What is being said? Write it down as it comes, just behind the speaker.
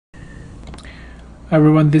Hi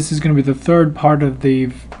everyone, this is going to be the third part of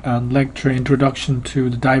the lecture Introduction to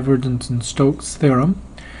the Divergence in Stoke's Theorem.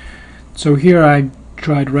 So here I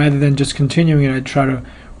tried, rather than just continuing it, I try to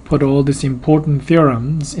put all these important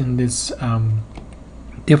theorems in this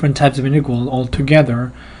different types of integral all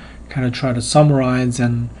together, kind of try to summarize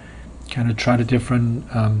and kind of try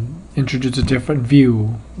to introduce a different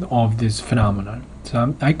view of this phenomenon.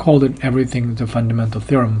 So I called it everything the fundamental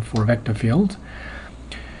theorem for vector field.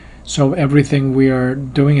 So everything we are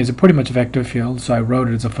doing is pretty much a vector field, so I wrote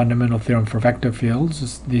it as a fundamental theorem for vector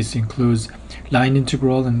fields. This includes line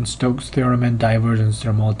integral and Stokes theorem and divergence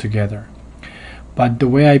theorem all together. But the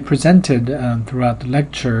way I presented throughout the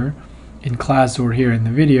lecture, in class or here in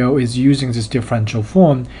the video, is using this differential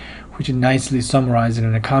form, which is nicely summarized,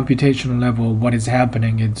 and at a computational level what is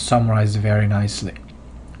happening is summarized very nicely.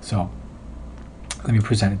 So let me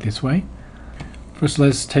present it this way. First,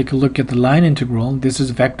 let's take a look at the line integral. This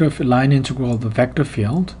is line integral of the vector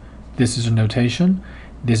field. This is a notation.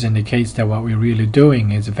 This indicates that what we're really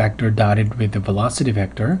doing is a vector dotted with the velocity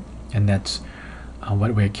vector, and that's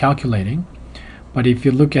what we're calculating. But if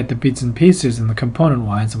you look at the bits and pieces and the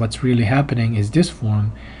component-wise, what's really happening is this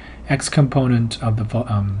form: x component of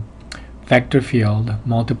the vector field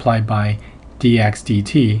multiplied by dx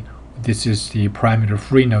dt. This is the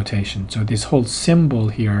parameter-free notation. So this whole symbol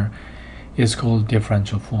here is called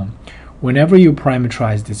differential form. Whenever you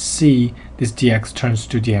parameterize this c, this dx turns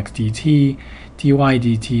to dx dt, dy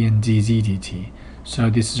dt, and dz dt. So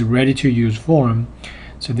this is a ready-to-use form.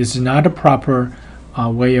 So this is not a proper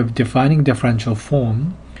way of defining differential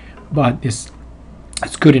form, but it's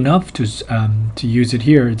good enough to use it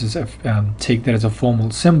here. Just take that as a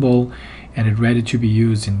formal symbol, and it's ready to be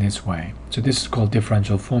used in this way. So this is called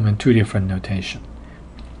differential form in two different notations.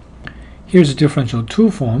 Here's a differential 2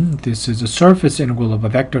 form. This is a surface integral of a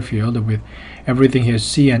vector field with everything here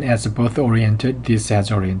c and s are both oriented. This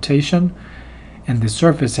has orientation and the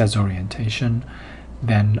surface has orientation.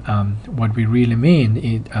 Then what we really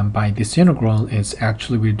mean by this integral is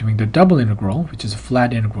actually we're doing the double integral, which is a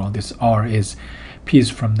flat integral. This r is piece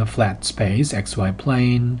from the flat space, xy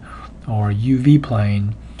plane or uv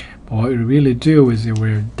plane. But what we really do is that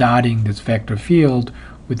we're dotting this vector field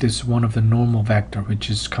with this one of the normal vector, which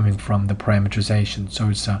is coming from the parameterization. So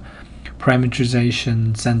it's a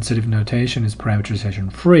parameterization sensitive notation, is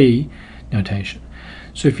parameterization free notation.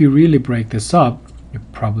 So if you really break this up, you've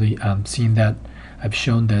probably seen that I've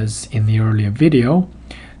shown this in the earlier video,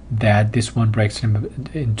 that this one breaks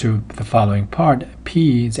into the following part.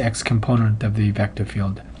 P is x component of the vector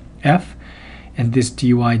field F, and this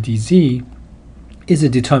dy dz is a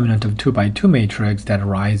determinant of 2 by 2 matrix that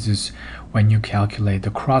arises when you calculate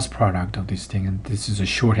the cross product of this thing, and this is a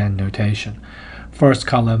shorthand notation. First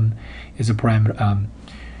column is a parameter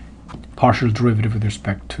partial derivative with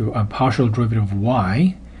respect to a partial derivative of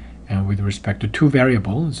y, and with respect to two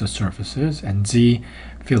variables, the surfaces, and z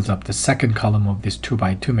fills up the second column of this 2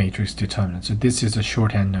 by 2 matrix determinant. So this is a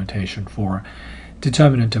shorthand notation for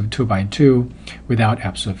determinant of 2 by 2 without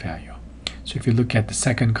absolute value. So if you look at the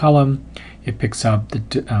second column, it picks up the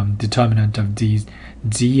determinant of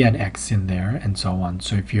z and x in there, and so on.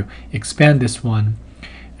 So if you expand this one,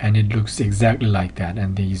 and it looks exactly like that,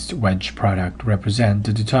 and these wedge product represent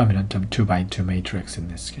the determinant of 2 by 2 matrix in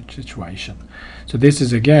this situation. So this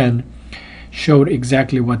is again showed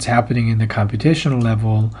exactly what's happening in the computational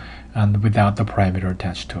level and without the parameter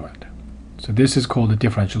attached to it. So this is called the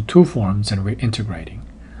differential 2 forms, and we're integrating.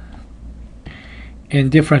 In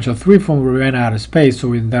differential 3 form, we ran out of space,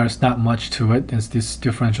 so there's not much to it. There's this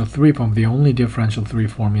differential 3 form. The only differential 3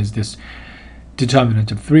 form is this determinant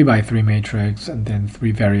of 3 by 3 matrix, and then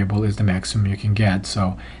 3 variable is the maximum you can get.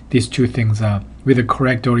 So these two things are, with the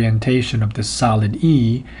correct orientation of the solid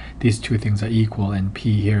E, these two things are equal, and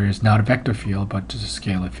P here is not a vector field, but just a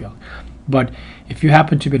scalar field. But if you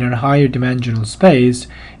happen to be in a higher dimensional space,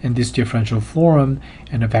 and this differential form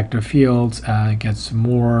and a vector field gets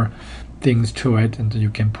more things to it, and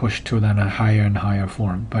you can push to then a higher and higher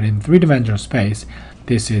form. But in three-dimensional space,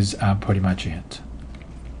 this is pretty much it.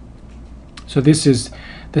 So this is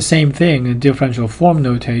the same thing in differential form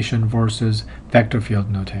notation versus vector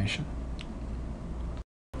field notation.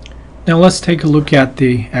 Now let's take a look at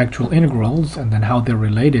the actual integrals and then how they're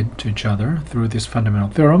related to each other through these fundamental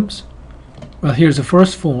theorems. Well, here's the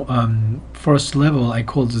first level. I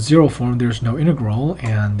call it the zero form. There's no integral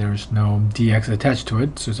and there's no dx attached to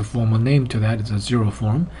it, so it's a formal name to that. It's a zero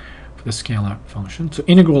form for the scalar function. So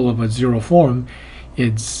integral of a zero form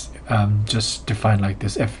is just defined like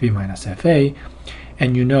this: fb minus fa,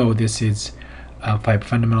 and you know this is by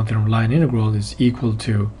fundamental theorem line integral is equal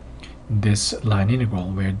to this line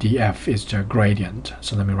integral, where df is the gradient.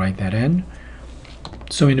 So let me write that in.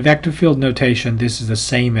 So in the vector field notation, this is the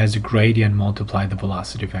same as a gradient multiplied the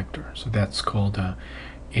velocity vector. So that's called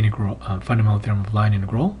integral, fundamental theorem of line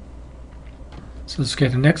integral. So let's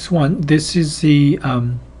get the next one. This is the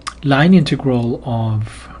line integral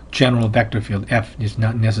of general vector field. F is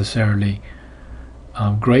not necessarily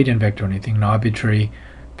gradient vector or anything, an arbitrary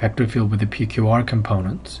vector field with the PQR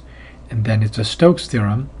components. And then it's a Stokes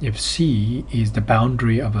theorem if C is the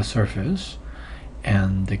boundary of a surface,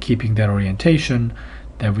 and keeping that orientation,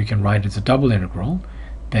 that we can write as a double integral.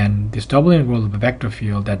 Then this double integral of a vector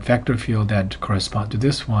field, that vector field that corresponds to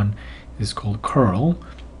this one, is called curl.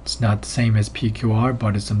 It's not the same as PQR,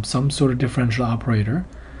 but it's some sort of differential operator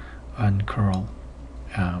on curl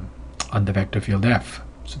on the vector field F.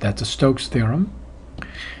 So that's a Stokes theorem.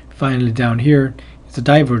 Finally, down here is a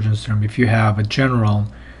divergence theorem. If you have a general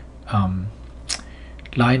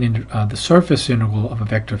line in the surface integral of a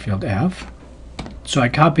vector field F. So I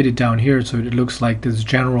copied it down here so it looks like this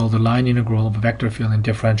general, the line integral of a vector field in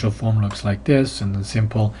differential form looks like this, and the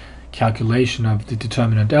simple calculation of the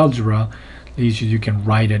determinant algebra leads you can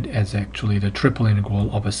write it as actually the triple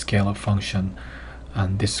integral of a scalar function,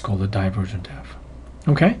 and this is called the divergent F.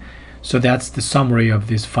 Okay, so that's the summary of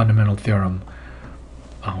this fundamental theorem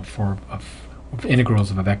of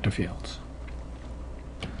integrals of a vector field.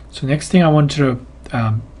 So next thing I want to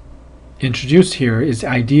introduce here is the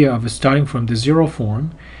idea of starting from the zero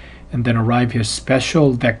form and then arrive here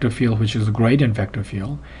special vector field, which is a gradient vector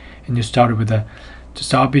field, and you started with a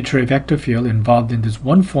just arbitrary vector field involved in this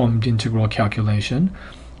one-formed integral calculation,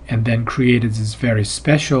 and then created this very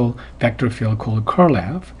special vector field called curl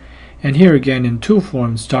F. And here again in two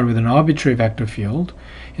forms, start with an arbitrary vector field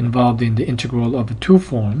involved in the integral of a two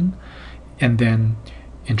form, and then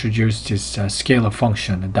introduce this scalar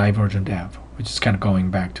function, a divergent F, which is kind of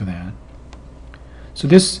going back to that. So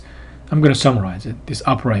this, I'm going to summarize it, these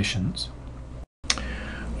operations.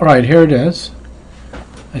 Alright, here it is.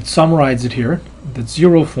 Let's summarize it here. The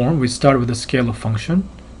zero form, we start with a scalar function,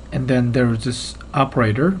 and then there is this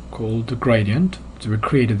operator called the gradient. So we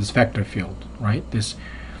created this vector field, right? This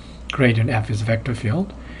gradient F is a vector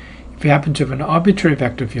field. If we happen to have an arbitrary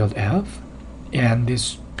vector field F, and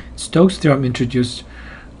this Stokes theorem introduced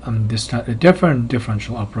this a different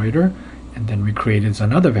differential operator, and then we created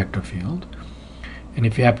another vector field. And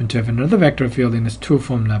if you happen to have another vector field in this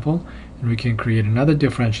two-form level, and we can create another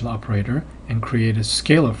differential operator and create a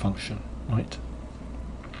scalar function, right?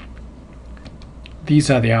 These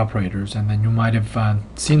are the operators, and then you might have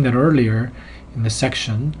seen that earlier in the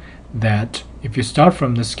section that if you start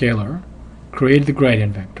from the scalar, create the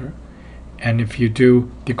gradient vector, and if you do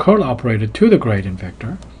the curl operator to the gradient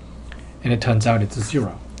vector, and it turns out it's a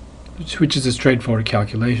zero, which is a straightforward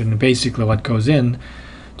calculation. And basically what goes in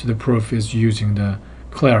to the proof is using the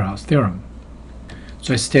Claerhaus theorem.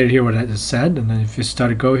 So I stated here what I just said, and then if you start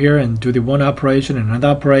to go here and do the one operation and another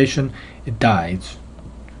operation, it dies.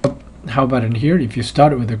 How about in here? If you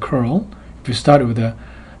start with a curl, if you start with a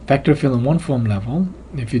vector field in one form level,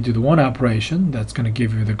 if you do the one operation, that's going to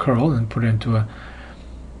give you the curl and put it into a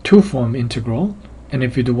two-form integral. And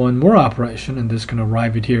if you do one more operation, and this is going to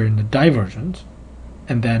arrive it here in the divergence,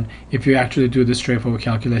 and then if you actually do the straightforward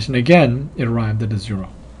calculation again, it arrived at a zero.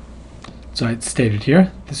 So it's stated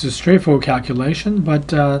here. This is a straightforward calculation, but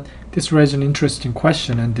this raises an interesting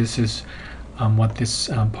question, and this is what this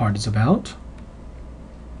part is about.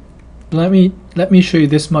 Let me show you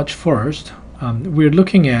this much first. We're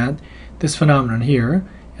looking at this phenomenon here,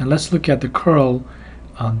 and let's look at the curl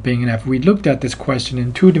being an F. We looked at this question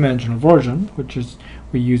in two-dimensional version, which is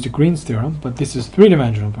we use the Green's theorem, but this is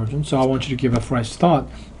three-dimensional version, so I want you to give a fresh thought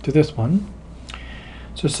to this one.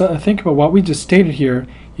 So think about what we just stated here.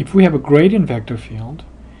 If we have a gradient vector field,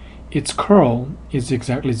 its curl is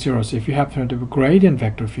exactly zero. So if you happen to have a gradient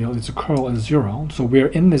vector field, its curl is zero. So we're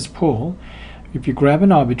in this pool. If you grab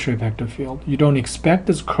an arbitrary vector field, you don't expect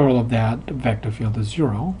this curl of that vector field is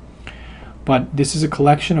zero, but this is a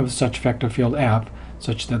collection of such vector field F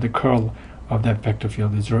such that the curl of that vector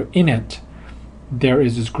field is zero. In it, there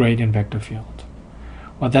is this gradient vector field.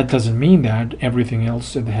 Well, that doesn't mean that everything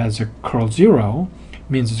else that has a curl zero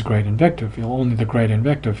means it's a gradient vector field. Only the gradient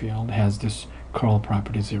vector field has this curl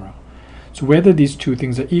property zero. So whether these two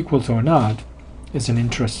things are equal to or not is an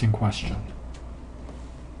interesting question.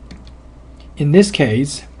 In this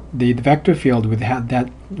case, the vector field with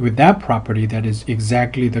that property that is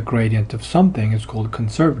exactly the gradient of something is called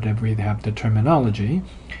conservative. We have the terminology.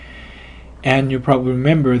 And you probably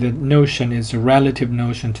remember that notion is a relative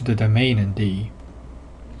notion to the domain in D.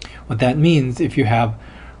 What that means, if you have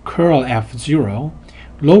curl F0,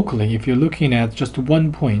 locally, if you're looking at just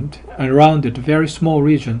one point, around it, a very small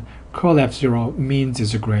region, curl F0 means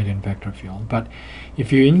it's a gradient vector field. But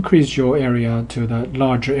if you increase your area to the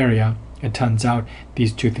larger area, it turns out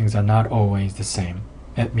these two things are not always the same.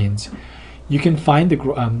 That means you can find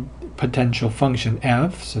the potential function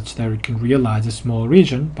f such that it can realize a small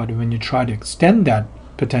region, but when you try to extend that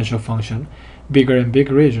potential function bigger and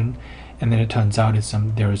bigger region, and then it turns out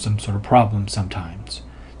there is some sort of problem sometimes.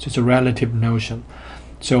 So it's a relative notion.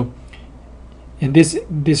 So in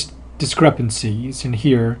this discrepancies in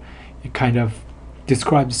here, it kind of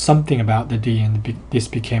describes something about the D, and this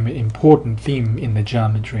became an important theme in the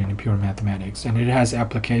geometry and in pure mathematics, and it has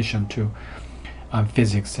application to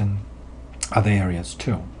physics and other areas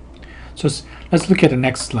too. So let's look at the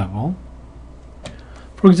next level.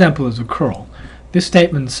 For example, as a curl. This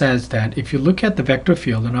statement says that if you look at the vector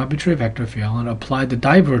field, an arbitrary vector field, and apply the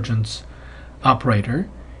divergence operator,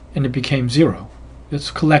 and it became 0.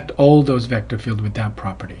 Let's collect all those vector fields with that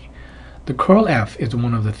property. The curl F is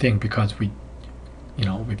one of the things, because we've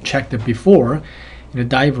checked it before, and the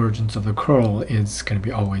divergence of the curl is going to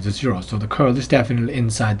be always a 0. So the curl is definitely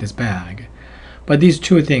inside this bag. But these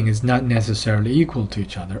two things is not necessarily equal to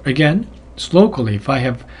each other. Again, it's locally. If I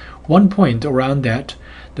have one point around that,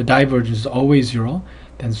 the divergence is always 0.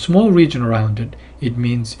 Then small region around it, it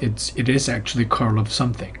means it is actually curl of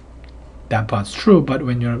something. That part's true, but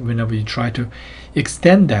whenever you try to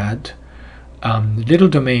extend that little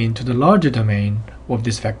domain to the larger domain of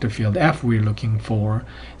this vector field F we're looking for,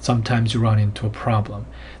 sometimes you run into a problem.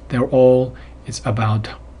 It's about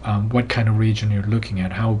what kind of region you're looking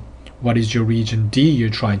at, what is your region D you're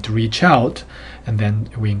trying to reach out, and then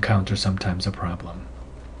we encounter sometimes a problem.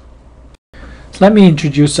 So let me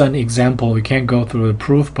introduce an example. We can't go through the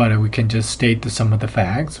proof, but we can just state some of the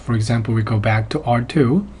facts. For example, we go back to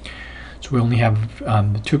R2. So we only have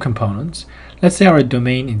the two components. Let's say our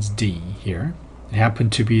domain is D here. It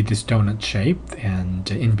happened to be this donut shape, and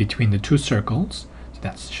in between the two circles. So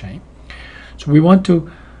that's the shape. So we want to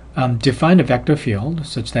define a vector field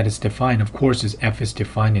such that it's defined, of course, as F is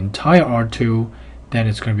defined entire R2, then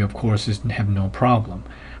it's going to be, of course, have no problem.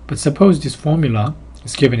 But suppose this formula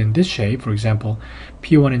is given in this shape. For example,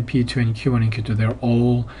 P1 and P2 and Q1 and Q2, they're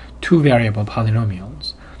all two variable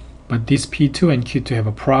polynomials. But these P2 and Q2 have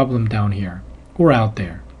a problem down here or out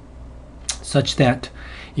there, such that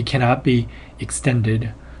it cannot be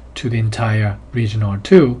extended to the entire region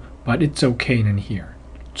R2, but it's okay in here.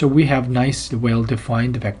 So we have nice,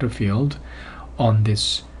 well-defined vector field on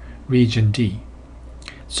this region D,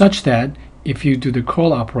 such that if you do the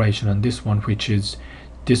curl operation on this one, which is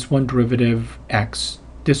this one derivative x,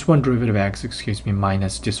 excuse me,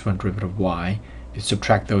 minus this one derivative y, you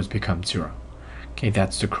subtract those, become 0. Okay,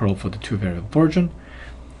 that's the curl for the two variable version.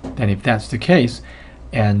 Then if that's the case,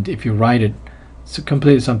 and if you write it, so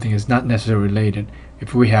completely something is not necessarily related.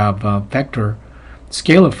 If we have a vector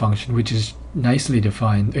scalar function which is nicely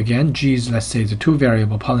defined, again, g is, let's say, is a two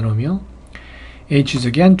variable polynomial, h is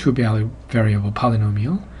again two variable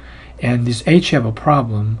polynomial, and this h have a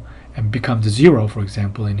problem and becomes a 0, for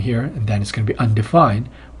example, in here, and then it's going to be undefined.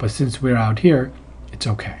 But since we're out here, it's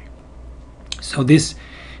okay. So this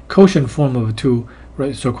quotient form of two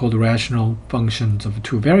so-called rational functions of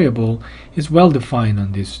two variable is well defined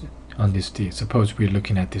on this D. Suppose we're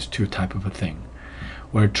looking at this two type of a thing,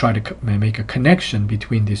 where try to make a connection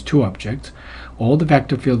between these two objects, all the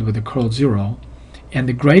vector field with the curl 0 and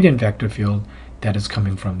the gradient vector field that is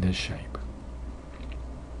coming from this shape.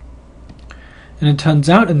 And it turns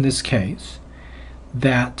out in this case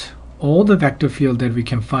that all the vector field that we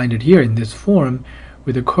can find it here in this form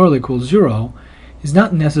with the curl equals 0 is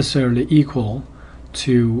not necessarily equal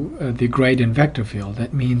to the gradient vector field.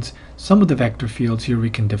 That means some of the vector fields here, we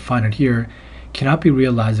can define it here, cannot be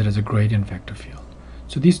realized as a gradient vector field.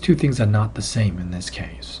 So these two things are not the same in this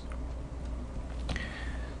case.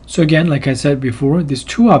 So again, like I said before, these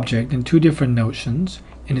two objects and two different notions,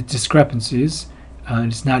 and its discrepancies,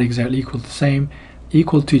 it's not exactly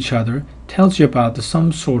equal to each other, tells you about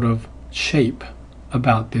some sort of shape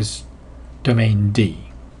about this domain D.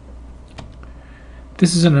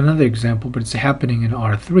 This is another example, but it's happening in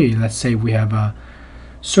R3. Let's say we have a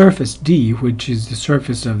surface D, which is the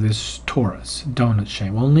surface of this torus, donut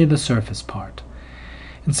shape, only the surface part.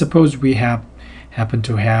 And suppose we happen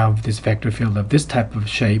to have this vector field of this type of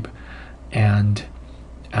shape, and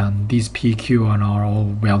these P, Q, and R are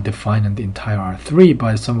all well defined in the entire R3,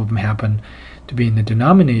 but some of them happen to be in the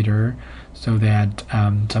denominator, so that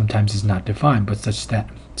sometimes it's not defined, but such that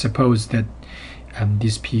suppose that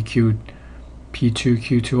these P2,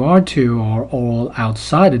 Q2, R2 are all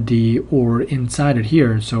outside of D or inside it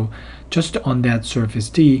here. So just on that surface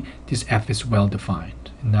D, this F is well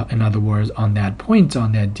defined. In other words, on that point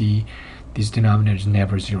on that D, this denominator is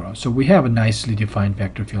never 0. So we have a nicely defined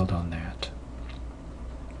vector field on that.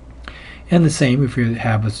 And the same if we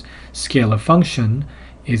have a scalar function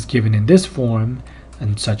is given in this form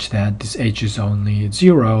and such that this h is only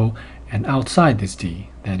 0 and outside this d.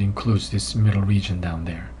 That includes this middle region down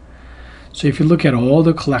there. So if you look at all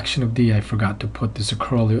the collection of d, I forgot to put this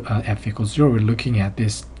curl f equals 0. We're looking at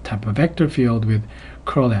this type of vector field with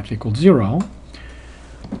curl f equals 0.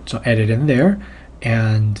 So add it in there.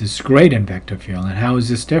 And this gradient vector field. And how is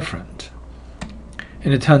this different?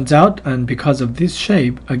 And it turns out, and because of this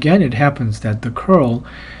shape, again it happens that the curl,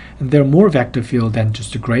 and there are more vector field than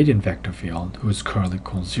just a gradient vector field whose curl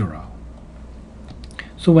equals 0.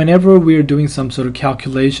 So whenever we're doing some sort of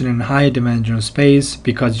calculation in higher dimensional space,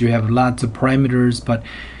 because you have lots of parameters, but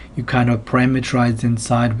you kind of parameterize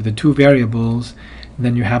inside with the two variables, and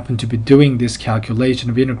then you happen to be doing this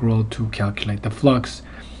calculation of integral to calculate the flux,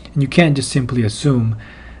 and you can't just simply assume,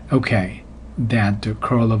 okay, that the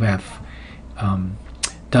curl of f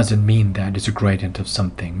doesn't mean that it's a gradient of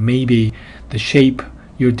something. Maybe the shape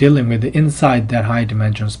you're dealing with inside that high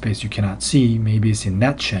dimensional space you cannot see, maybe it's in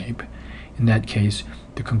that shape. In that case,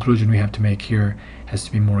 the conclusion we have to make here has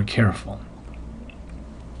to be more careful.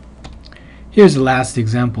 Here's the last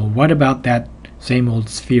example. What about that same old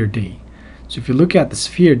sphere D? So if you look at the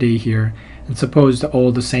sphere D here, and suppose that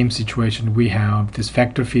all the same situation, we have this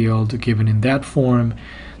vector field given in that form,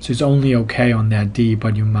 so it's only okay on that D,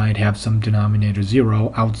 but you might have some denominator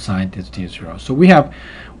 0 outside this D0. So we have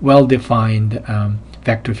well-defined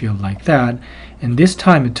vector field like that, and this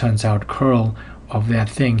time it turns out curl of that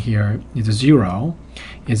thing here is a 0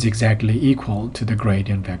 is exactly equal to the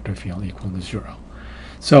gradient vector field equal to 0.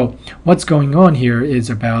 So what's going on here is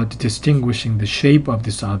about distinguishing the shape of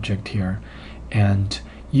this object here and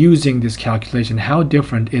using this calculation. How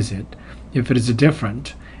different is it? If it is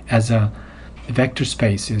different as a vector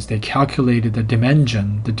spaces, they calculated the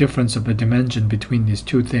dimension, the difference of the dimension between these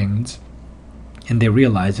two things, and they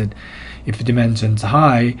realize that if the dimension is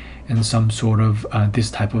high and some sort of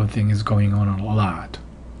this type of thing is going on a lot.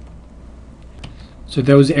 So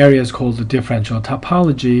those areas called the differential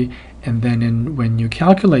topology, and then when you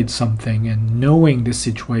calculate something, and knowing this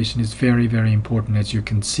situation is very, very important, as you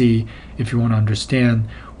can see, if you want to understand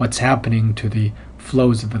what's happening to the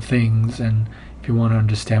flows of the things, and if you want to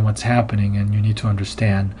understand what's happening, and you need to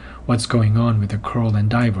understand what's going on with the curl and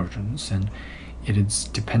divergence, and it is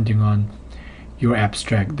depending on your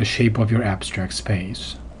abstract, the shape of your abstract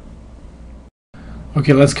space.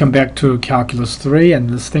 Okay, let's come back to Calculus 3 and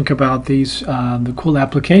let's think about these the cool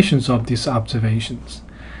applications of these observations.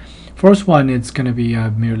 First one, it's going to be a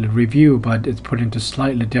merely review, but it's put into a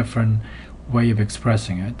slightly different way of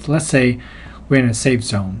expressing it. So let's say we're in a safe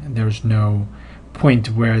zone and there's no point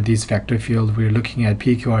where this vector field we're looking at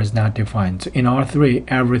PQR is not defined. So in R3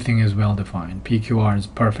 everything is well defined. PQR is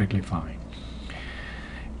perfectly fine.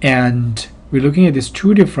 And we're looking at these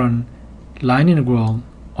two different line integral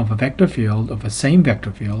of a vector field, of a same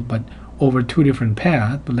vector field, but over two different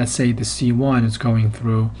paths. But let's say the C1 is going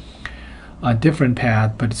through a different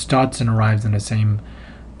path, but it starts and arrives in the same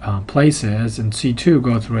places, and C2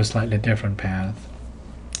 go through a slightly different path,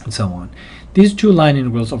 and so on. These two line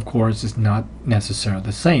integrals, of course, is not necessarily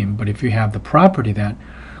the same, but if you have the property that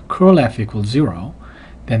curl f equals 0,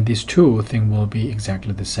 then these two things will be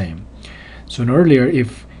exactly the same. So earlier,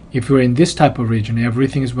 if you're in this type of region,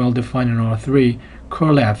 everything is well defined in R3,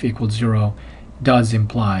 curl f equals 0 does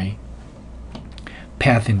imply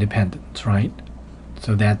path independence, right?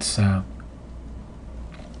 So that's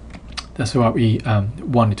what we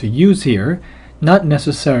wanted to use here, not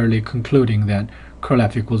necessarily concluding that curl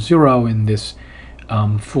f equals 0 in this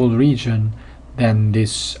full region, then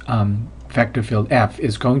this vector field f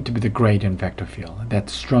is going to be the gradient vector field.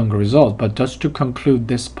 That's a stronger result, but just to conclude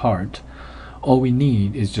this part, all we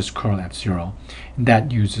need is just curl f0, and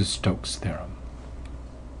that uses Stokes' theorem.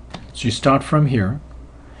 So you start from here,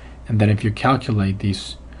 and then if you calculate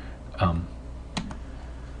these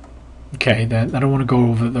okay, I don't want to go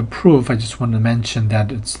over the proof, I just want to mention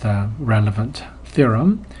that it's the relevant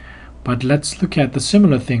theorem. But let's look at the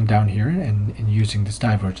similar thing down here in using this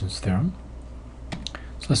divergence theorem.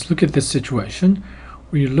 So let's look at this situation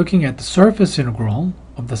where you're looking at the surface integral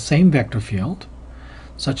of the same vector field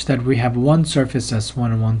such that we have one surface S1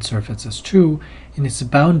 and one surface S2, and its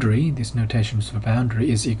boundary, this notation for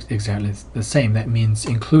boundary, is exactly the same. That means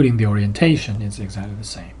including the orientation is exactly the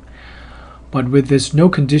same. But with this no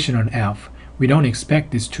condition on f, we don't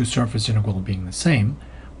expect these two surface integrals being the same,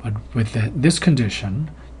 but with this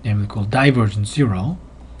condition, namely called divergence 0,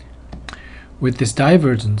 with this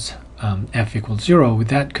divergence f equals 0, with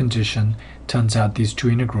that condition, turns out these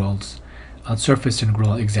two integrals surface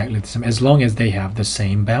integral exactly the same as long as they have the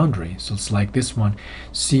same boundary. So it's like this one,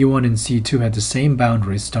 C1 and C2 have the same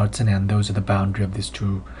boundary, starts and end. Those are the boundary of these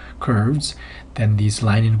two curves. Then these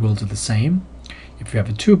line integrals are the same. If you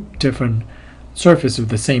have two different surfaces with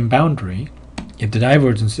the same boundary, if the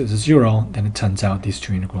divergence is 0, then it turns out these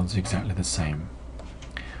two integrals are exactly the same.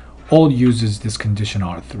 All uses this condition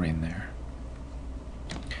R3 in there.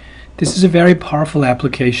 This is a very powerful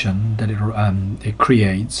application that it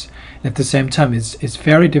creates. At the same time, it's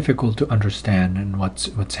very difficult to understand and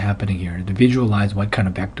what's happening here, to visualize what kind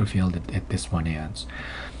of vector field this one is.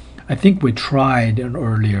 I think we tried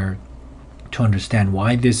earlier to understand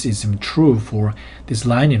why this isn't true for this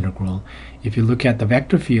line integral. If you look at the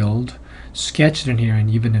vector field sketched in here and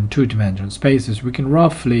even in two-dimensional spaces, we can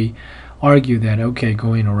roughly argue that, okay,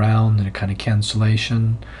 going around and a kind of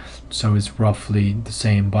cancellation, so it's roughly the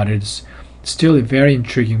same, but it's still a very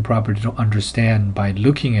intriguing property to understand by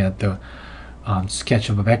looking at the sketch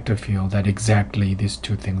of a vector field, that exactly these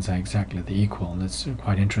two things are exactly equal. That's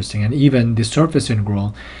quite interesting. And even the surface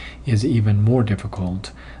integral is even more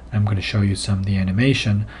difficult. I'm going to show you some of the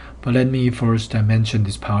animation, but let me first mention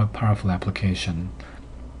this powerful application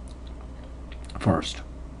first.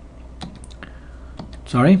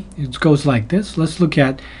 Sorry, it goes like this. Let's look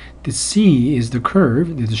at the C is the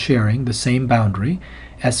curve, is sharing the same boundary.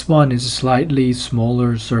 S1 is a slightly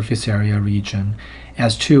smaller surface area region.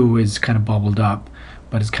 S2 is kind of bubbled up,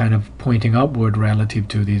 but it's kind of pointing upward relative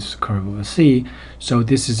to this curve of a C. So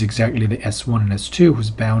this is exactly the S1 and S2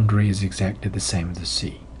 whose boundary is exactly the same as the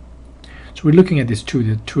C. So we're looking at these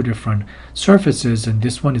two different surfaces, and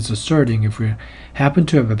this one is asserting if we happen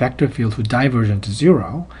to have a vector field whose divergence is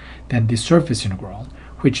 0, then the surface integral,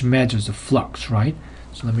 which measures the flux, right?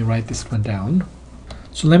 So let me write this one down.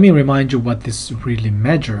 So let me remind you what this really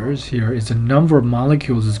measures here is the number of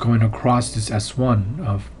molecules is going across this S1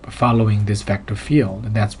 of following this vector field,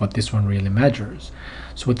 and that's what this one really measures.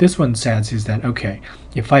 So what this one says is that, okay,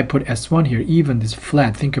 if I put S1 here, even this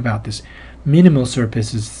flat, think about this minimal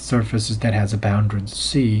surfaces that has a boundary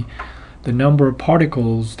C, the number of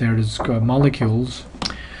particles, there is molecules.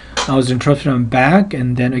 I was interrupted on back,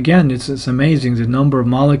 and then again it's amazing, the number of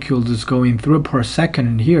molecules is going through per second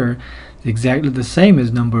in here is exactly the same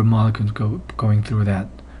as number of molecules going through that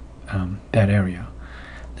area.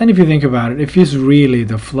 Then if you think about it, if it's really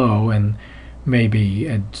the flow, and maybe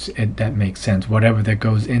that makes sense, whatever that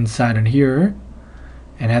goes inside and here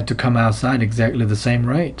and had to come outside exactly the same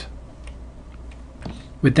rate.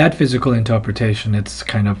 With that physical interpretation, it's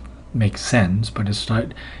kind of makes sense, but it's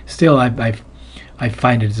not, still I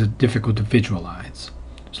find it difficult to visualize.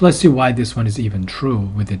 So let's see why this one is even true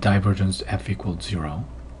with the divergence f equals 0.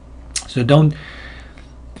 So don't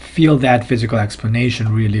feel that physical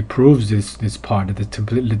explanation really proves this part of the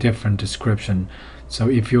completely different description. So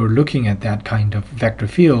if you're looking at that kind of vector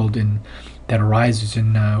field that arises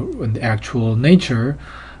in the actual nature,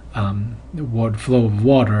 flow of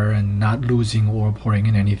water and not losing or pouring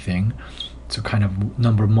in anything, so kind of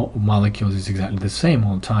number of molecules is exactly the same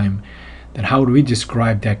all the time, then how do we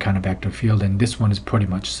describe that kind of vector field? And this one is pretty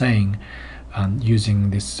much saying, using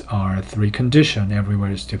this R3 condition,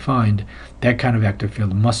 everywhere is defined, that kind of vector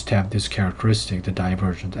field must have this characteristic, the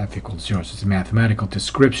divergence f equals 0. So it's a mathematical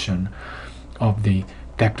description of the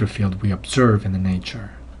vector field we observe in the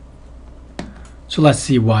nature. So let's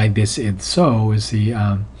see why this is so. Is the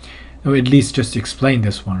or at least just explain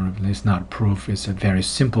this one. It's not proof. It's a very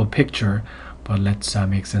simple picture, but let's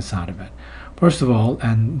make sense out of it. First of all,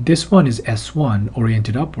 and this one is S1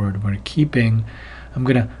 oriented upward. We're keeping. I'm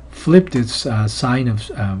going to flip this sign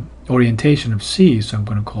of orientation of C, so I'm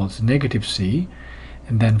going to call it negative C,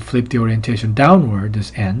 and then flip the orientation downward,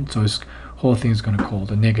 this N, so this whole thing is going to call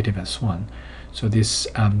the negative S1. So this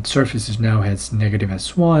surface now has negative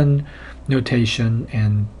S1 notation,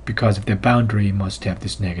 and because of the boundary, it must have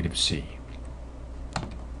this negative C.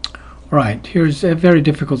 Alright, here's very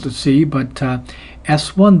difficult to see, but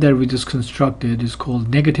S1 that we just constructed is called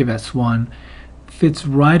negative S1, fits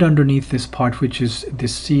right underneath this part, which is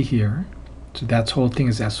this C here. So that whole thing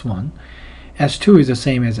is S1. S2 is the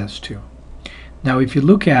same as S2. Now if you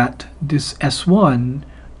look at this S1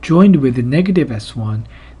 joined with the negative S1,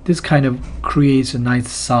 this kind of creates a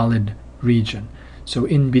nice solid region. So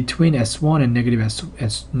in between S1 and negative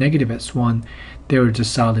S1, there is a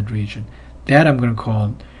solid region. That I'm going to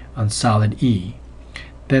call on solid E.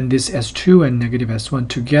 Then this S2 and negative S1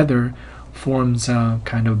 together forms a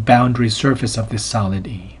kind of boundary surface of this solid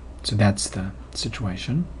E. So that's the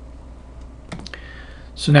situation.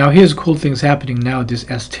 So now here's cool things happening now. This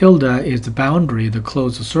S tilde is the boundary, the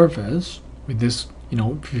closed surface. With this,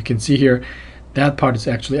 if you can see here, that part is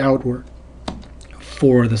actually outward.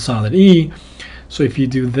 for the solid E. So if you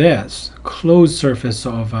do this closed surface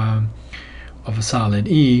of a solid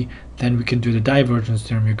E, then we can do the divergence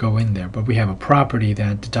theorem. You go in there, but we have a property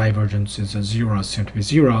that the divergence is a 0, simply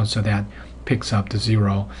 0, so that picks up the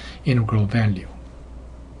 0 integral value.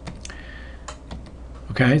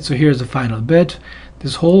 Okay, so here's the final bit.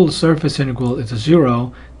 This whole surface integral is a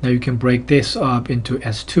 0. Now you can break this up into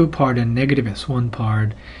S2 part and negative S1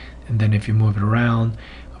 part, and then if you move it around,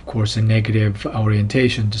 of course, a negative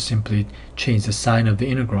orientation, just simply change the sign of the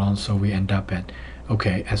integral, so we end up at,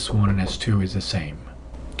 okay, S1 and S2 is the same.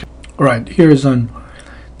 All right, here's an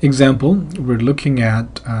example. We're looking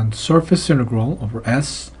at surface integral over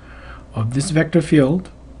S of this vector field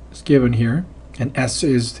is given here, and S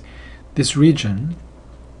is this region,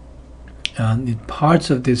 and the parts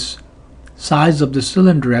of this size of the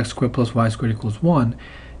cylinder x squared plus y squared equals 1,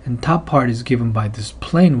 and top part is given by this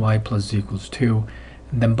plane y plus z equals 2,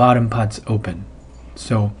 and then bottom part's open.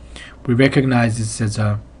 So we recognize this as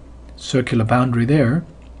a circular boundary there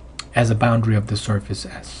as a boundary of the surface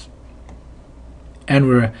S. And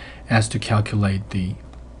we're asked to calculate the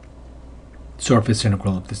surface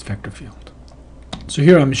integral of this vector field. So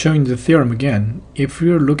here I'm showing the theorem again. If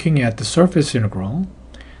you're looking at the surface integral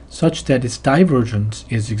such that its divergence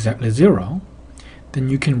is exactly 0, then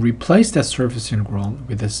you can replace that surface integral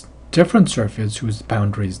with a different surface whose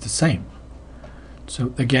boundary is the same.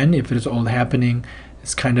 So again, if it is all happening,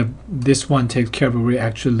 it's kind of, this one takes care of it. We're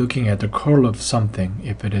actually looking at the curl of something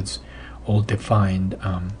if it is all defined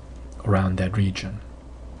around that region.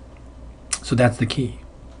 So that's the key.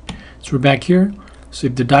 So we're back here. So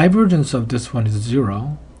if the divergence of this one is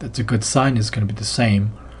 0, that's a good sign. It's going to be the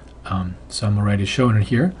same. So I'm already showing it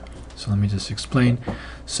here. So let me just explain.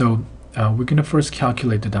 So we're going to first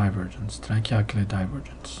calculate the divergence. Did I calculate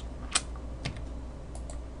divergence?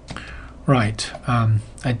 Right.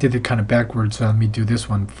 I did it kind of backwards, so let me do this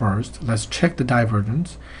one first. Let's check the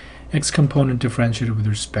divergence. X component differentiated with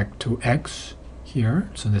respect to x here,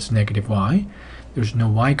 so that's negative y. There's no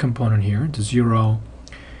y component here, it's 0,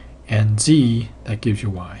 and z, that gives you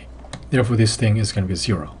y. Therefore this thing is going to be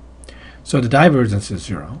 0. So the divergence is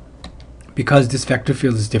 0. Because this vector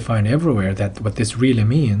field is defined everywhere, that what this really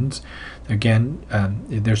means, again,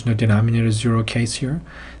 there's no denominator 0 case here.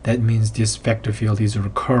 That means this vector field is a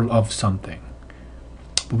curl of something.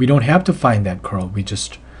 But we don't have to find that curl. We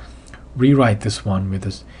just rewrite this one with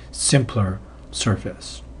a simpler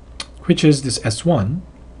surface, which is this S1,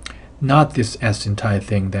 not this S entire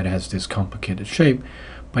thing that has this complicated shape,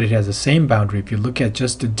 but it has the same boundary. If you look at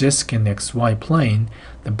just the disk in the XY plane,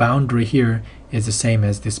 the boundary here is the same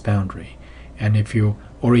as this boundary. And if you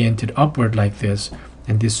orient it upward like this,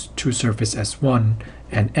 and this two surface S1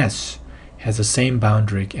 and S has the same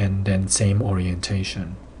boundary and then same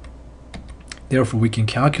orientation. Therefore, we can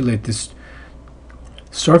calculate this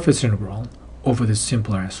surface integral over this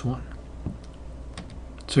simpler S1.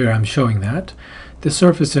 So here I'm showing that. The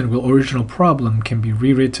surface integral original problem can be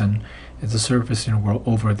rewritten as a surface integral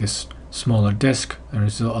over this smaller disk. And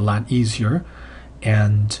it's a lot easier.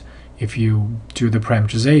 And if you do the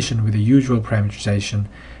parameterization with the usual parameterization,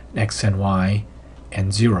 x and y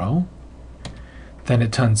and 0, then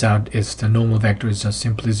it turns out it's the normal vector is just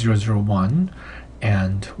simply 0, 0, 1,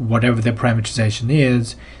 and whatever the parameterization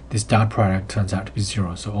is, this dot product turns out to be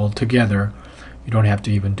 0. So altogether, you don't have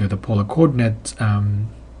to even do the polar coordinate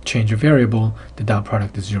change of variable. The dot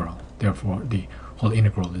product is 0. Therefore, the whole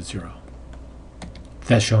integral is 0.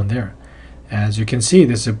 That's shown there. As you can see,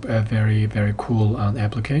 this is a very, very cool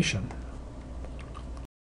application.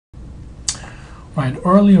 Right,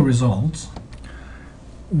 earlier results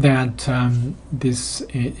that this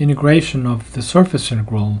integration of the surface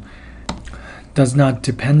integral does not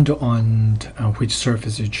depend on which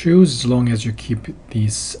surface you choose, as long as you keep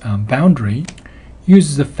this boundary,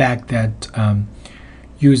 uses the fact that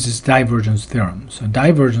uses divergence theorem. So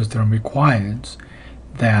divergence theorem requires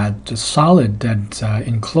that the solid that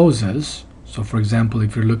encloses, so for example,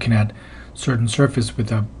 if you're looking at certain surface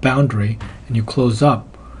with a boundary and you close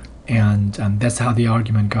up, and that's how the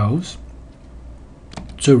argument goes.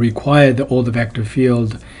 So require that all the vector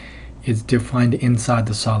field is defined inside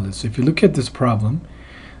the solid. So if you look at this problem,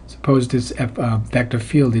 suppose this vector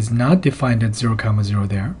field is not defined at 0, 0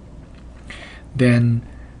 there, then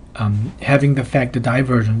having the fact the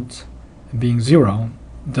divergence being 0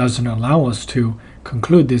 doesn't allow us to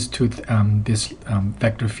conclude this to this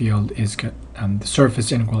vector field is the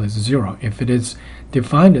surface integral is 0. If it is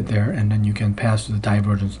defined it there, and then you can pass to the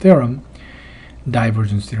divergence theorem.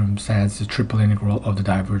 Divergence theorem says the triple integral of the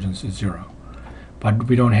divergence is 0. But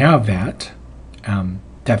we don't have that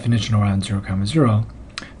definition around 0, 0.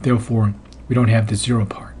 Therefore, we don't have the 0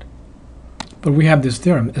 part. But we have this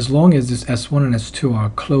theorem: as long as this S1 and S2 are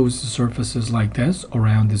closed surfaces like this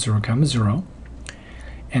around the 0, 0,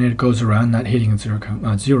 and it goes around not hitting 0,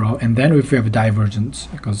 0, and then if we have a divergence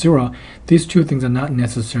it goes 0, these two things are not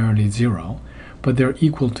necessarily 0, but they're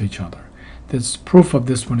equal to each other. This proof of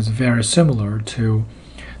this one is very similar to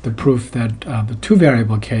the proof that the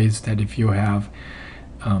two-variable case, that if you have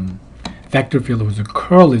vector field whose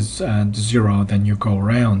curl is 0, then you go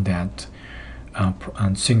around that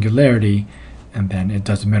singularity, and then it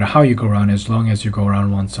doesn't matter how you go around, as long as you go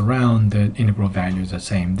around once around, the integral value is the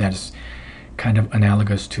same. That's kind of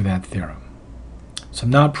analogous to that theorem. So I'm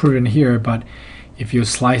not proving here, but if you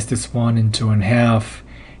slice this one into in half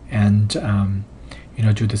and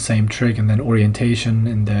do the same trick, and then orientation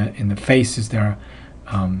in the faces, they're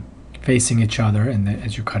facing each other, and then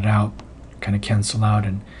as you cut it out, kind of cancel out,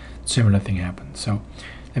 and similar thing happens. So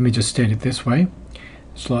let me just state it this way.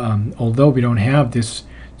 So although we don't have this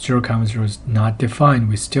 0, 0 is not defined,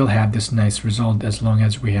 we still have this nice result as long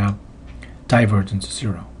as we have divergence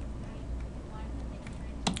 0.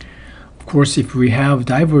 Of course, if we have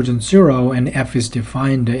divergence 0 and f is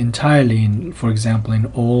defined entirely, for example, in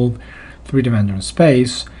all three-dimensional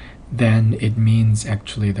space, then it means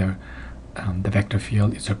actually the vector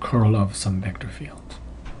field is a curl of some vector field.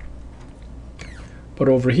 But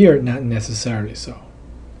over here, not necessarily so.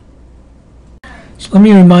 So let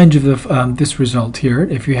me remind you of this result here.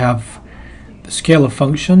 If you have the scalar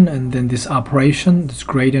function and then this operation, this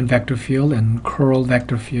gradient vector field and curl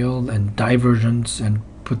vector field and divergence, and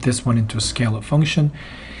put this one into a scalar function,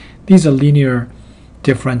 these are linear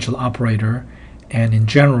differential operator, and in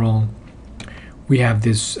general we have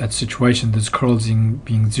this situation, this curl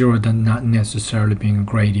being 0, then not necessarily being a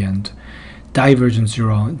gradient. Divergence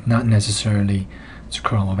 0, not necessarily it's a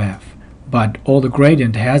curl of f. But all the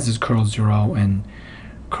gradient has this curl 0, and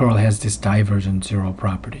curl has this divergence 0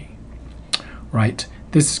 property. Right.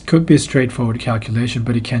 This could be a straightforward calculation,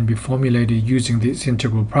 but it can be formulated using this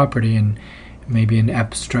integral property in maybe an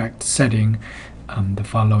abstract setting. The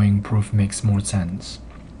following proof makes more sense.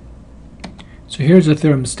 So here's a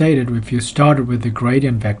theorem stated. If you started with the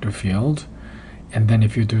gradient vector field, and then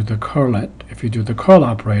if you do the curl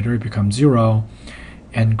operator, it becomes 0,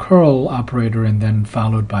 and curl operator and then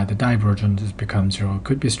followed by the divergence, it becomes 0. It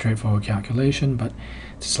could be a straightforward calculation, but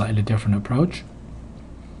it's a slightly different approach.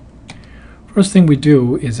 First thing we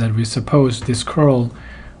do is that we suppose this curl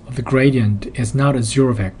of the gradient is not a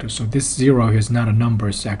 0 vector. So this 0 is not a number,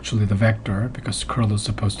 it's actually the vector, because curl is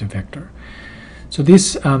supposed to be vector. So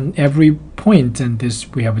this every point in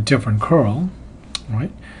this we have a different curl,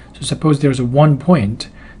 right? So suppose there's a 1 point,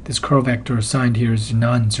 this curl vector assigned here is a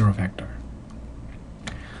non-zero vector.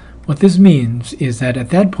 What this means is that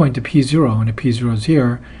at that point, the p0 and the p0 is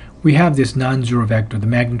here, we have this non-zero vector. The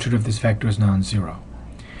magnitude of this vector is non-zero.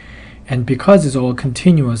 And because it's all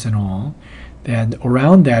continuous and all, then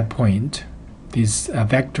around that point, this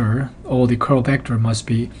vector, all the curl vector must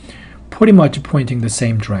be pretty much pointing the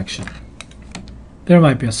same direction. There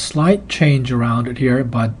might be a slight change around it here,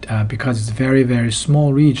 but because it's a very, very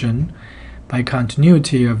small region, by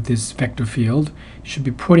continuity of this vector field, it should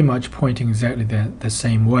be pretty much pointing exactly the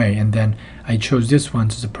same way. And then I chose this one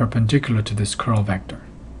as a perpendicular to this curl vector.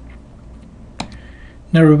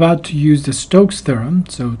 Now we're about to use the Stokes theorem.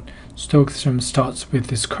 So Stokes theorem starts with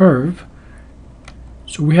this curve.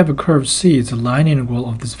 So we have a curve C. It's a line integral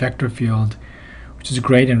of this vector field, which is a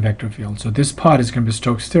gradient vector field. So this part is going to be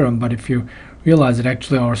Stokes theorem, but if you realize that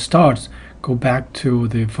actually our starts go back to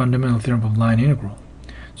the fundamental theorem of line integral.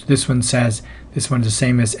 So this one says this one is the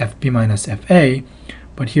same as fb minus fa,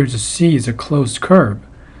 but here's a C is a closed curve.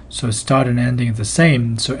 So start and ending is the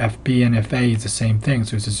same, so fb and fa is the same thing,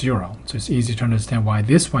 so it's a 0. So it's easy to understand why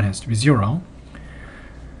this one has to be 0.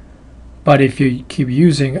 But if you keep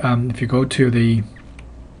using, if you go to the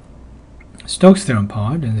Stokes theorem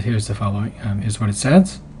part, and here's the following, here's what it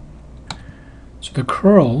says. So the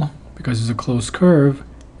curl, because it's a closed curve,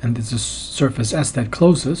 and there's a surface S that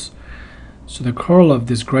closes, so the curl of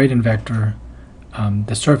this gradient vector,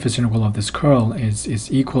 the surface integral of this curl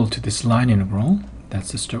is equal to this line integral.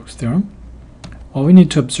 That's the Stokes theorem. All we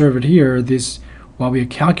need to observe it here, this, while we are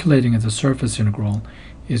calculating as a surface integral,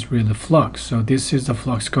 is really the flux. So this is the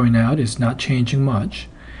flux going out, it's not changing much.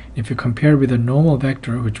 If you compare with a normal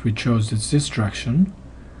vector, which we chose is this direction,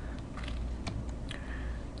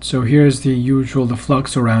 so here's the usual, the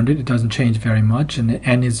flux around it, it doesn't change very much, and the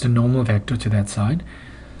n is the normal vector to that side.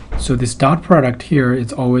 So this dot product here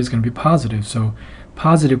is always going to be positive. So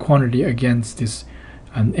positive quantity against this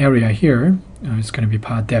area here is going to be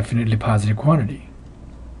definitely positive quantity.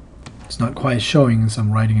 It's not quite showing, so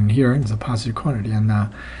I'm writing in here, it's a positive quantity. And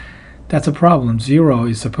that's a problem. 0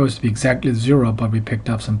 is supposed to be exactly 0, but we picked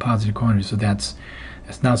up some positive quantity, so that's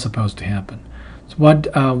not supposed to happen. So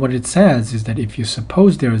what it says is that if you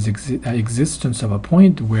suppose there is existence of a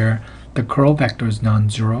point where the curl vector is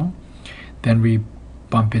non-zero, then we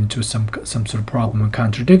bump into some sort of problem and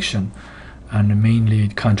contradiction, and mainly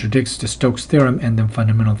it contradicts the Stokes theorem and the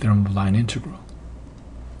fundamental theorem of line integral.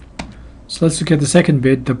 So let's look at the second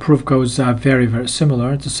bit. The proof goes very, very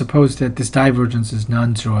similar. To suppose that this divergence is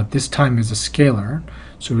non-zero at this time is a scalar,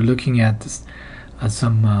 so we're looking at this,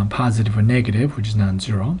 some positive or negative, which is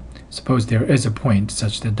non-zero. Suppose there is a point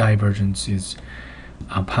such that divergence is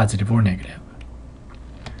positive or negative.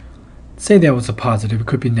 Say that was a positive, it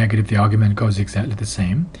could be negative, the argument goes exactly the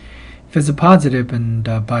same. If it's a positive, and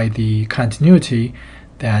by the continuity,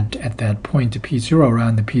 that at that point to P0,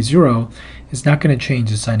 around the P0, is not going to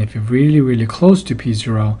change the sign. If you're really, really close to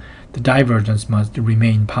P0, the divergence must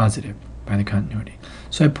remain positive by the continuity.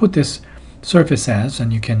 So I put this surface as,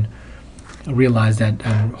 and you can realize that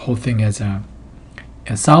whole thing as a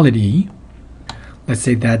solid E. Let's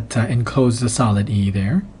say that encloses a solid E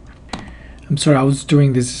there. I'm sorry, I was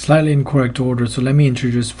doing this slightly incorrect order, so let me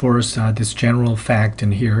introduce first this general fact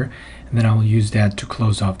in here, and then I'll use that to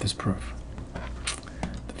close off this proof.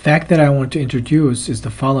 The fact that I want to introduce is the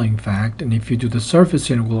following fact, and if you do the surface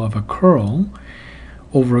integral of a curl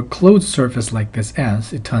over a closed surface like this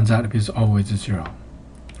S, it turns out to be always a 0.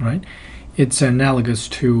 Right? It's analogous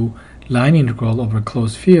to line integral over a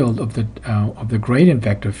closed field of the gradient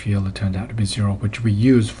vector field. It turned out to be 0, which we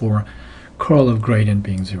use for curl of gradient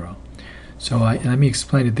being 0. So let me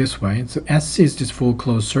explain it this way. So S is this full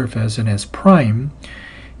closed surface, and S prime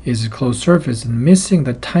is a closed surface and missing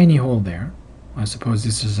the tiny hole there. I suppose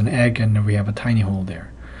this is an egg and we have a tiny hole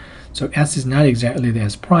there. So S is not exactly the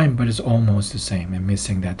S prime, but it's almost the same and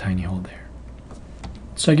missing that tiny hole there.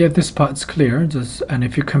 So I get this part's clear. And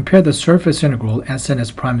if you compare the surface integral, S and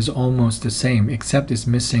S prime is almost the same, except it's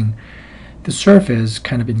missing the surface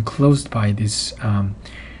kind of enclosed by this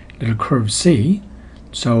little curve C.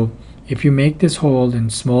 So if you make this hole in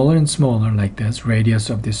smaller and smaller like this, radius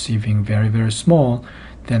of this C being very, very small,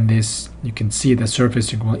 then this, you can see the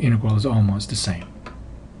surface integral is almost the same.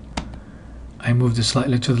 I moved it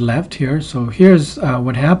slightly to the left here. So here's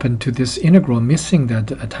what happened to this integral missing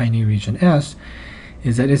that tiny region S,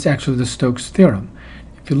 is that it's actually the Stokes theorem.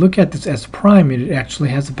 If you look at this S prime, it actually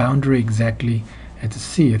has a boundary exactly at the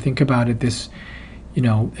C. Think about it, this, you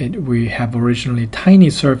know, we have originally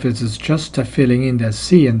tiny surfaces just filling in that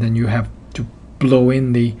C, and then you have to blow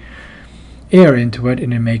in the air into it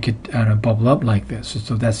and then make it bubble up like this.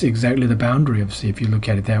 So that's exactly the boundary of C. If you look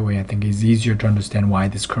at it that way, I think it's easier to understand why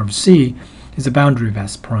this curve C is a boundary of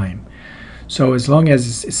S prime. So as long as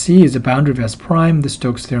C is a boundary of S prime, the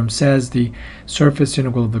Stokes theorem says the surface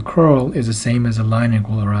integral of the curl is the same as a line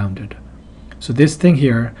integral around it. So this thing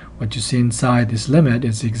here, what you see inside this limit,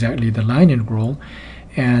 is exactly the line integral,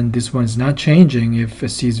 and this one is not changing if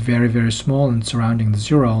C is very, very small and surrounding the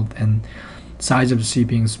 0, and size of the C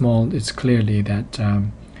being small, it's clearly that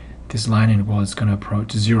this line integral is going to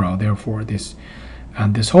approach 0. Therefore, this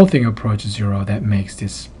whole thing approaches 0. That makes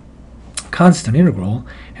this constant integral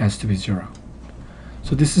has to be 0.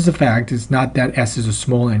 So this is a fact. It's not that S is a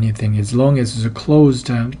small anything. As long as it's a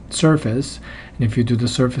closed surface, and if you do the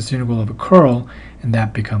surface integral of a curl, and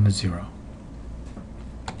that becomes 0.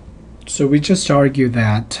 So we just argue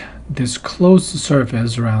that this closed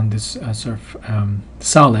surface around this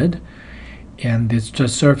solid, and this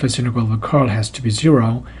just surface integral of a curl has to be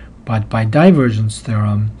 0, but by divergence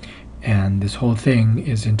theorem, and this whole thing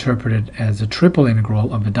is interpreted as a triple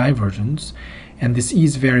integral of a divergence, and this E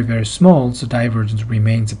is very, very small, so divergence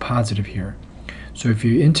remains a positive here. So if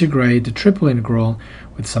you integrate the triple integral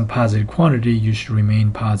with some positive quantity, you should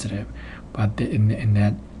remain positive, but in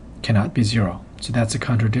that cannot be 0. So that's a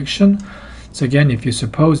contradiction. So again, if you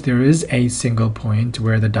suppose there is a single point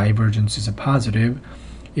where the divergence is a positive,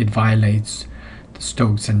 it violates the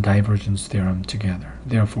Stokes and divergence theorem together.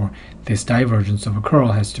 Therefore, this divergence of a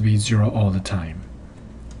curl has to be 0 all the time.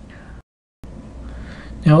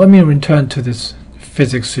 Now let me return to this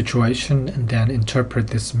physics situation and then interpret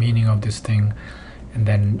this meaning of this thing, and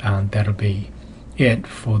then that'll be it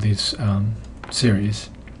for this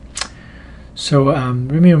series. So let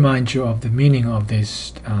me remind you of the meaning of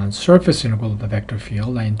this surface integral of the vector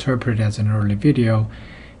field. I interpreted as in an early video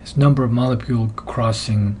as number of molecules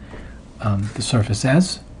crossing the surface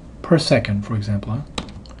S per second, for example.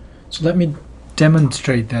 So let me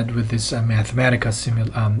demonstrate that with this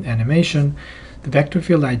Mathematica animation. The vector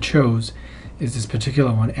field I chose is this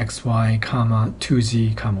particular one, xy, comma,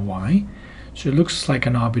 2z, comma, y. So it looks like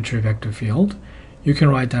an arbitrary vector field. you can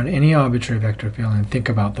write down any arbitrary vector field and think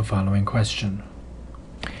about the following question.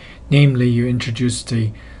 Namely, you introduce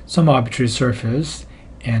some arbitrary surface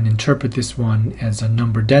and interpret this one as a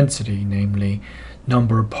number density, namely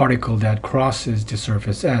number of particle that crosses the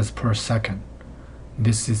surface S per second.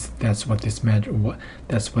 That's what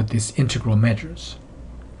this integral measures.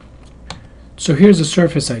 So here's a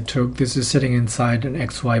surface I took. This is sitting inside an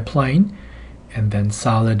XY plane, and then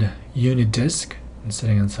solid unit disk and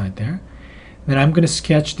sitting inside there. Then I'm going to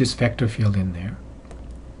sketch this vector field in there,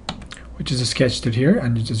 which is sketched it here.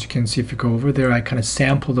 And as you can see, if you go over there, I kind of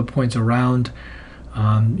sample the points around,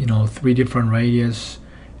 3 different radius,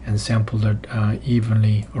 and sampled it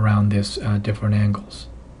evenly around this different angles.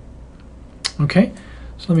 Okay,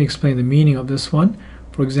 so let me explain the meaning of this one.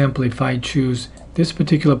 For example, if I choose this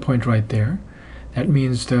particular point right there, that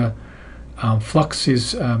means the flux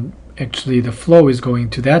is actually the flow is going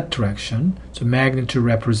to that direction. So magnitude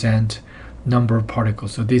represent number of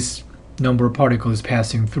particles. So this number of particles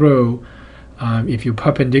passing through. If you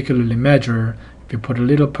perpendicularly measure, if you put a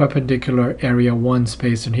little perpendicular area 1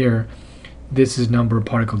 space in here, this is number of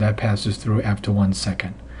particles that passes through after 1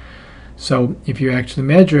 second. So if you actually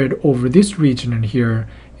measure it over this region in here,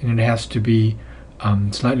 and it has to be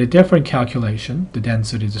slightly different calculation. The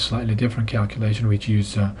density is a slightly different calculation, which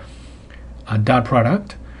use a dot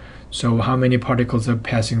product. So how many particles are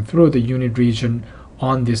passing through the unit region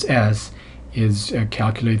on this S is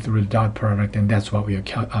calculated through the dot product, and that's what we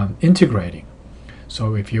are integrating.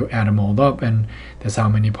 So if you add them all up, and that's how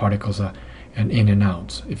many particles are in and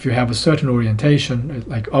out. If you have a certain orientation,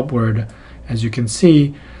 like upward, as you can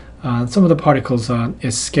see, some of the particles are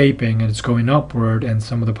escaping and it's going upward, and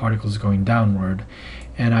some of the particles going downward.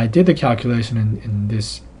 And I did the calculation in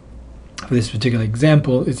this particular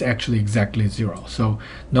example. It's actually exactly 0. So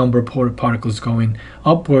number of particles going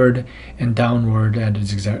upward and downward, and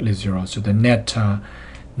it's exactly 0. So the net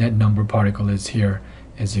number of particles is here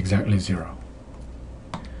is exactly 0.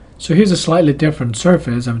 So here's a slightly different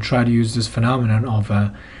surface. I'm trying to use this phenomenon of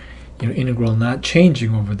integral not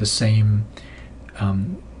changing over the same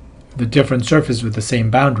the different surface with the same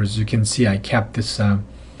boundaries. You can see I kept this. I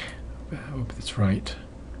hope that's right.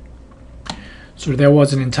 So that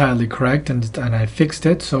wasn't entirely correct, and I fixed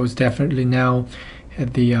it. So it's definitely now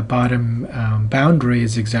at the bottom boundary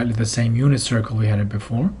is exactly the same unit circle we had it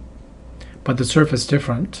before, but the surface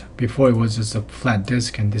different. Before it was just a flat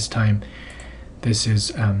disk, and this time this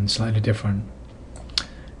is slightly different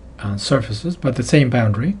surfaces, but the same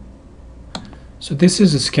boundary. So this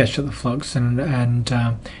is a sketch of the flux, and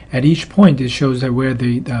at each point it shows that where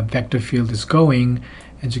the vector field is going.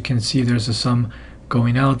 As you can see, there's some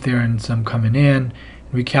going out there and some coming in.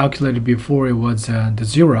 We calculated before it was the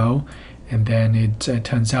 0, and then it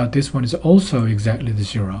turns out this one is also exactly the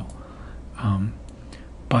 0.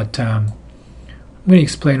 But I'm going to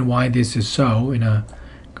explain why this is so. We're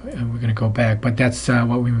going to go back, but that's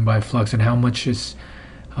what we mean by flux, and how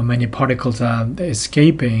many particles are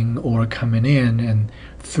escaping or coming in and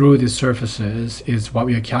through the surfaces is what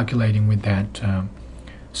we are calculating with that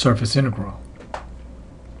surface integral.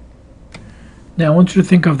 Now I want you to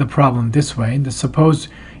think of the problem this way. Suppose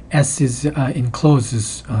S is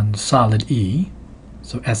encloses on solid E,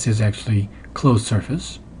 so S is actually closed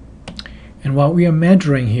surface, and what we are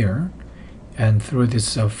measuring here and through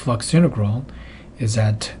this flux integral is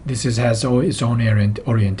that this has its own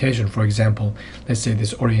orientation. For example, let's say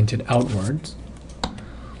this oriented outwards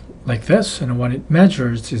like this, and what it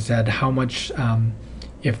measures is that how much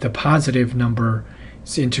if the positive number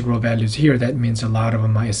integral values here, that means a lot of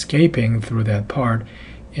them are escaping through that part,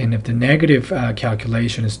 and if the negative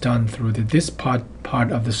calculation is done through this part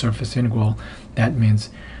of the surface integral, that means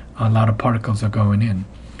a lot of particles are going in.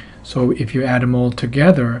 So if you add them all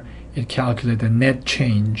together, it calculates the net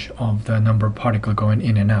change of the number of particles going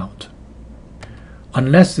in and out.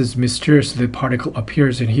 Unless this mysteriously particle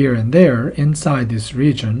appears in here and there inside this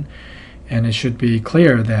region, and it should be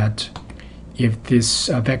clear that if this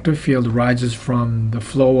vector field rises from the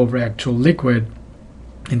flow of actual liquid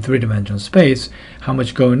in three-dimensional space, how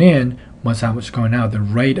much going in must how much going out. The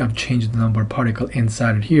rate of change in the number of particles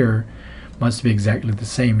inside of here must be exactly the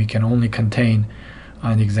same. It can only contain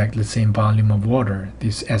exactly the same volume of water.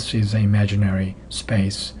 This S is an imaginary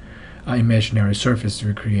space, imaginary surface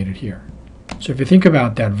we created here. So if you think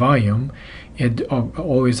about that volume, it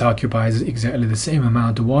always occupies exactly the same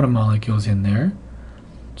amount of water molecules in there.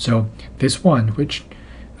 So this one, which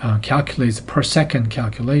calculates per second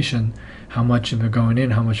calculation, how much of it going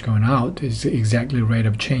in, how much going out, is exactly the rate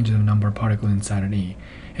of change in the number of particles inside an E.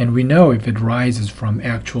 And we know if it rises from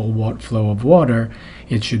actual flow of water,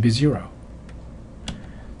 it should be 0.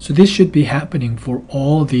 So this should be happening for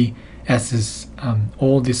all the S's,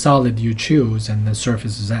 all the solid you choose and the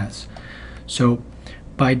surface is S. So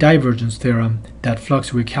by divergence theorem, that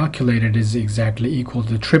flux we calculated is exactly equal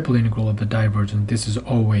to the triple integral of the divergence. This is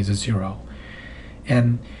always a zero.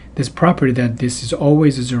 And this property that this is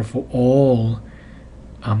always a zero for all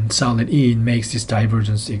solid E makes this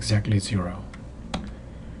divergence exactly zero,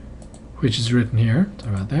 which is written here.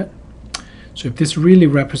 Sorry about that. So if this really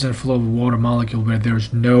represents flow of a water molecule where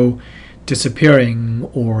there's no disappearing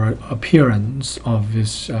or appearance of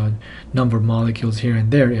this number of molecules here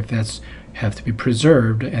and there, if that's have to be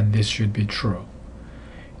preserved, and this should be true.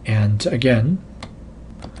 And again,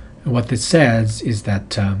 what this says is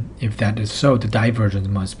that if that is so, the divergence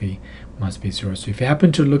must be zero. So if you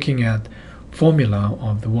happen to looking at formula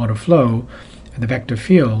of the water flow, the vector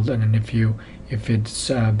field, and then if it's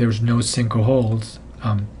there's no single holes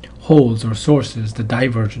or sources, the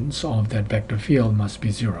divergence of that vector field must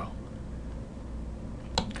be zero,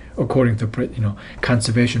 according to the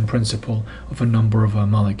conservation principle of a number of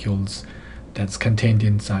molecules that's contained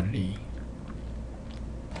inside of E.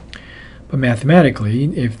 But mathematically,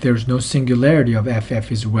 if there's no singularity of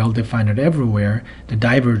FF is well defined everywhere, the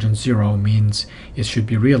divergence zero means it should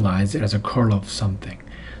be realized as a curl of something.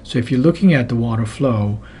 So if you're looking at the water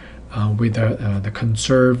flow with the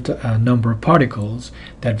conserved number of particles,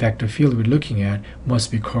 that vector field we're looking at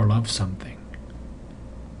must be curl of something.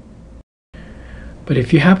 But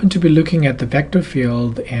if you happen to be looking at the vector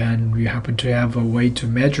field and you happen to have a way to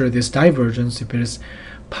measure this divergence, if it is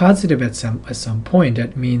positive at some point,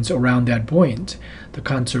 that means around that point the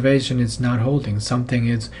conservation is not holding. Something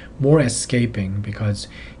is more escaping, because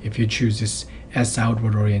if you choose this S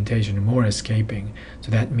outward orientation, more escaping.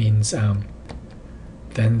 So that means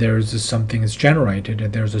then there's something is generated,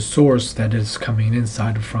 and there's a source that is coming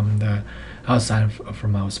inside from the outside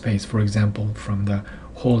from our space. For example, from the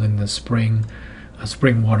hole in the spring.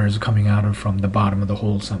 Spring water is coming out from the bottom of the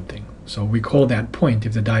hole, something. So we call that point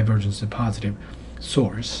if the divergence is a positive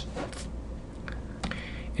source.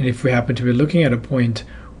 And if we happen to be looking at a point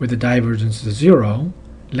where the divergence is zero,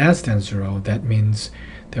 less than zero, that means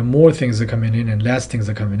there are more things that are coming in and less things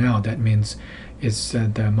are coming out. That means it's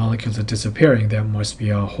the molecules are disappearing. There must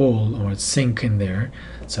be a hole or a sink in there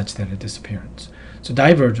such that it disappears. So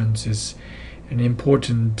divergence is an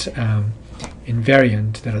important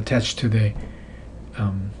invariant that attached to the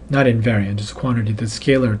not invariant, it's a quantity, the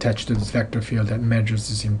scalar attached to this vector field that measures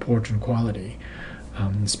this important quality,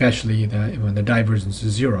 especially when the divergence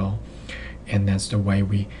is zero, and that's the way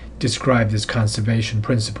we describe this conservation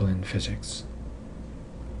principle in physics.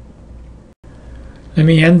 Let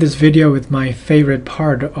me end this video with my favorite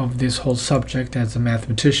part of this whole subject as a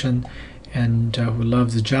mathematician and who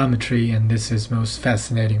loves the geometry, and this is most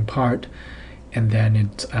fascinating part. And then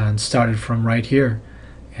it started from right here,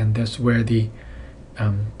 and that's where the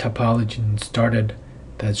topology started.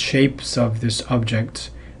 The shapes of this object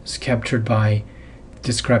is captured by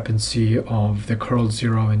discrepancy of the curl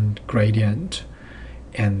zero and gradient,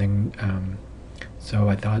 and then so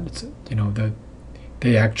I thought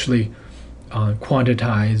they actually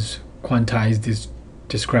quantize these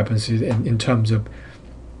discrepancies in terms of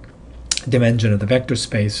dimension of the vector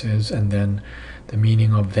spaces, and then the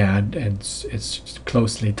meaning of that it's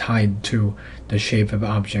closely tied to the shape of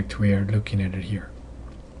object we are looking at it here.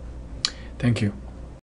 Thank you.